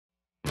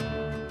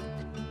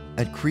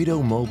At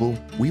CREDO Mobile,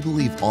 we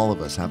believe all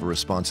of us have a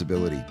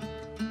responsibility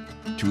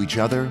to each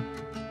other,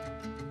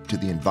 to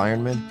the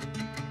environment,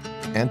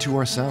 and to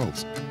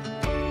ourselves.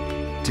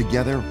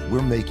 Together,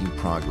 we're making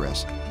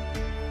progress.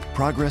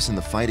 Progress in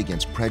the fight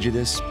against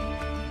prejudice,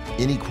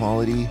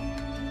 inequality,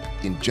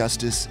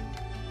 injustice,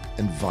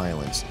 and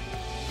violence.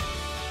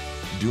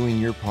 Doing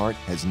your part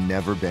has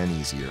never been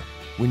easier.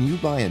 When you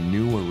buy a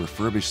new or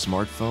refurbished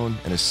smartphone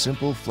and a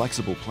simple,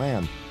 flexible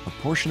plan, a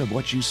portion of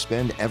what you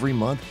spend every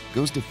month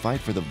goes to fight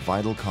for the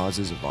vital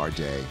causes of our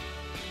day.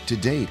 To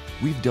date,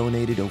 we've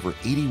donated over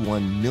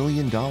 $81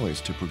 million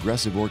to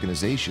progressive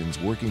organizations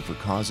working for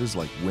causes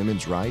like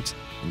women's rights,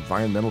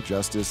 environmental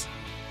justice,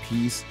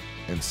 peace,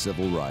 and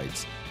civil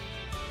rights.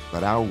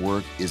 But our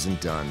work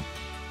isn't done,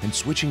 and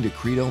switching to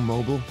CREDO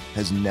Mobile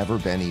has never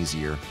been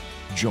easier.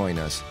 Join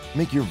us,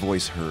 make your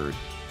voice heard,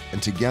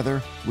 and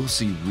together we'll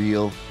see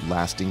real,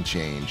 lasting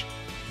change.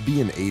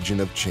 Be an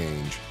agent of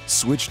change.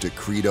 Switch to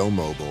CREDO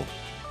Mobile.